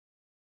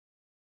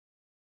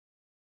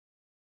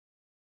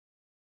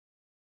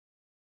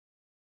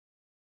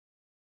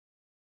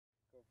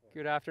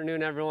Good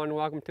afternoon, everyone.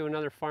 Welcome to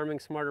another Farming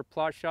Smarter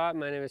plot shot.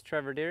 My name is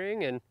Trevor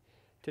Deering, and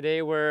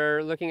today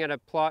we're looking at a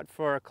plot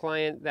for a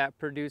client that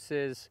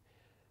produces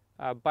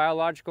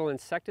biological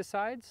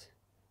insecticides.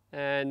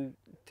 And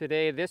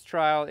today this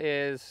trial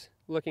is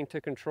looking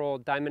to control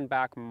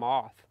diamondback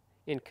moth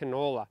in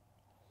canola.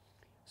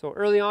 So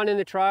early on in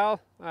the trial,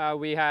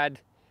 we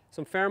had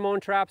some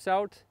pheromone traps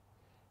out,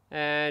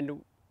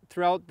 and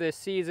throughout this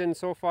season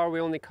so far we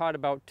only caught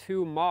about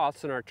 2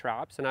 moths in our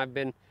traps, and I've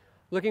been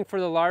looking for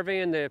the larvae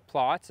in the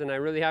plots and I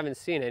really haven't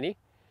seen any.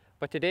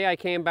 But today I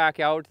came back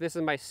out. This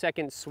is my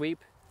second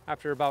sweep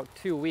after about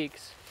 2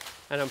 weeks,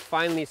 and I'm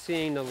finally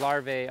seeing the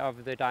larvae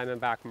of the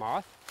diamondback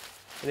moth.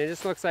 And it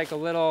just looks like a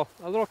little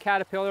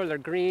caterpillar. They're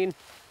green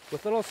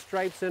with little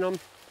stripes in them.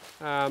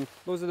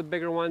 Those are the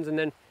bigger ones, and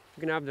then you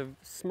can have the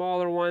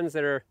smaller ones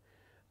that are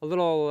a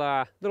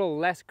little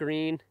less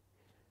green.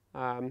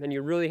 And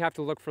you really have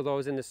to look for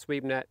those in the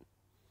sweep net.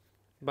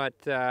 But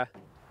the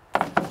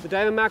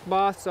diamondback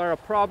moths are a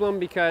problem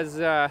because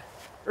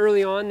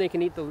early on they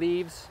can eat the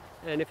leaves,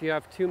 and if you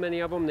have too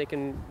many of them, they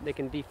can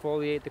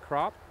defoliate the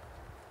crop.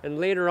 And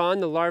later on,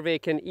 the larvae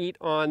can eat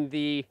on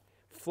the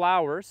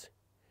flowers,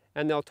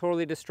 and they'll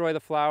totally destroy the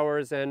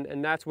flowers,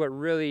 and that's what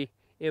really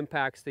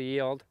impacts the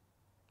yield.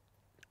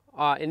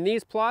 In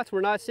these plots,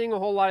 we're not seeing a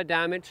whole lot of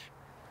damage,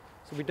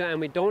 so we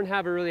don't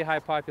have a really high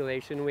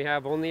population. We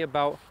have only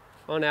about,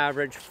 on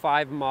average,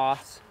 5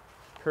 moths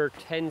per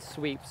 10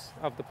 sweeps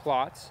of the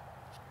plots.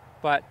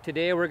 But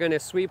today we're going to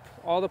sweep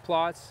all the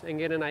plots and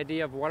get an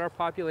idea of what our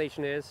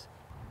population is,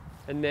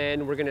 and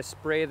then we're going to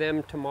spray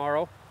them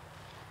tomorrow.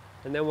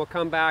 And then we'll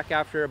come back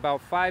after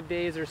about 5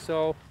 days or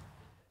so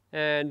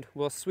and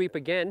we'll sweep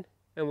again,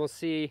 and we'll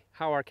see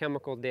how our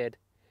chemical did.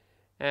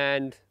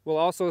 And we'll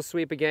also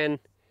sweep again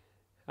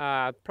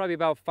probably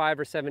about 5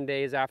 or 7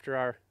 days after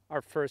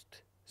our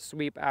first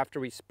sweep after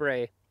we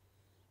spray.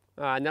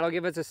 And that'll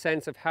give us a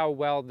sense of how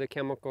well the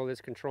chemical is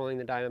controlling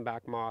the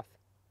diamondback moth.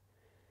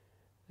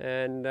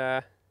 And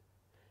yeah,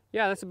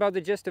 that's about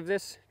the gist of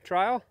this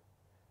trial.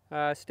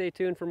 Stay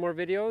tuned for more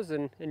videos,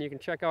 and you can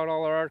check out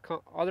all our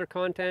other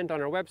content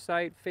on our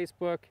website,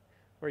 Facebook,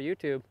 or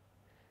YouTube.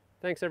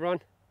 Thanks, everyone.